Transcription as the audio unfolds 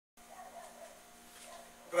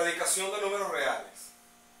Radicación de números reales.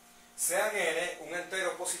 Sean n un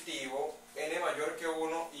entero positivo, n mayor que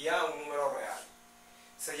 1 y a un número real.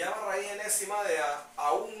 Se llama raíz enésima de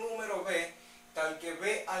a un número b tal que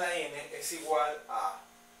b a la n es igual a a.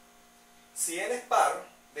 Si n es par,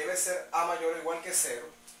 debe ser a mayor o igual que 0.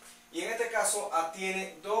 Y en este caso a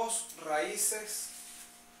tiene dos raíces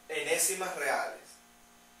enésimas reales.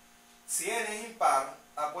 Si n es impar,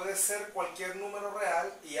 a puede ser cualquier número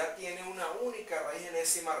real y a tiene una única raíz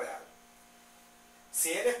enésima real.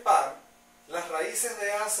 Si n es par, las raíces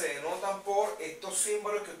de a se denotan por estos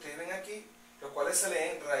símbolos que ustedes ven aquí, los cuales se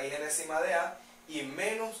leen raíz enésima de a y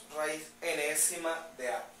menos raíz enésima de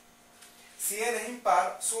a. Si n es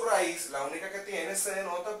impar, su raíz, la única que tiene, se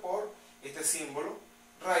denota por este símbolo,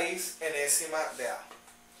 raíz enésima de a.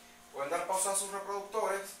 Pueden dar pausa a sus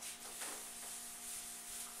reproductores.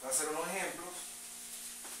 Voy a hacer unos ejemplos.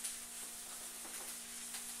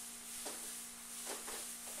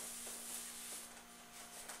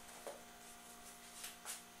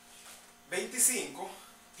 $25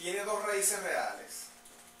 tiene dos raíces reales.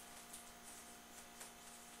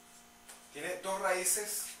 Tiene dos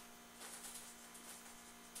raíces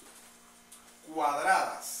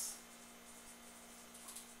cuadradas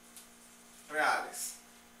reales.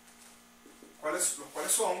 Los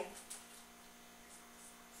cuales son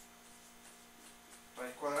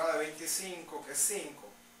raíz cuadrada de 25, que es 5,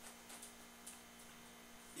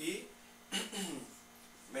 y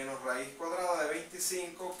menos raíz cuadrada de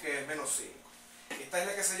 25, que es menos 5. Esta es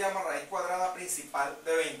la que se llama raíz cuadrada principal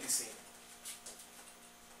de 25.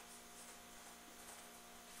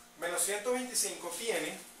 Menos 125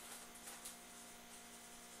 tiene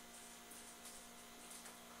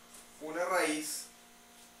una raíz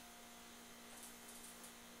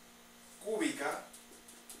cúbica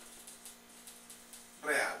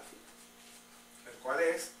real, el cual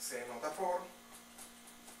se denota por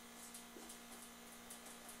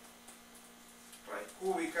raíz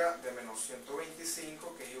cúbica de menos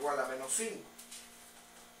 125, que es igual a menos 5.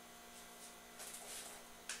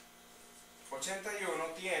 81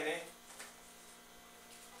 tiene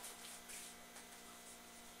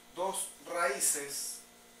dos raíces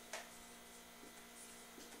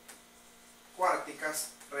cuárticas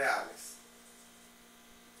reales.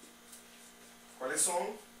 ¿Cuáles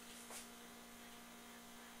son?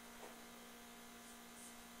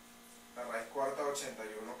 La raíz cuarta de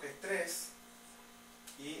 81, que es 3,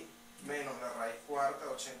 y menos la raíz cuarta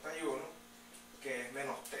de 81, que es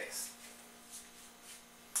menos 3.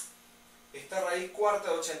 Esta raíz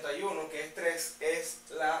cuarta de 81, que es 3, es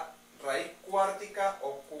la raíz cuártica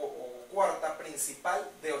o cuarta principal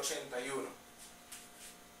de 81.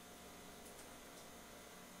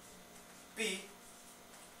 Pi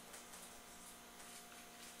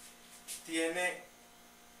tiene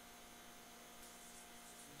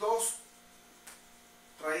dos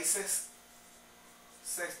raíces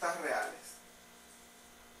sextas reales.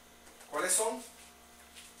 ¿Cuáles son?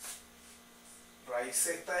 Raíz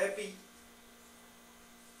sexta de pi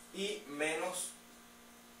y menos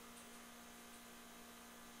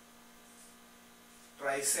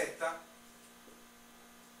raíz sexta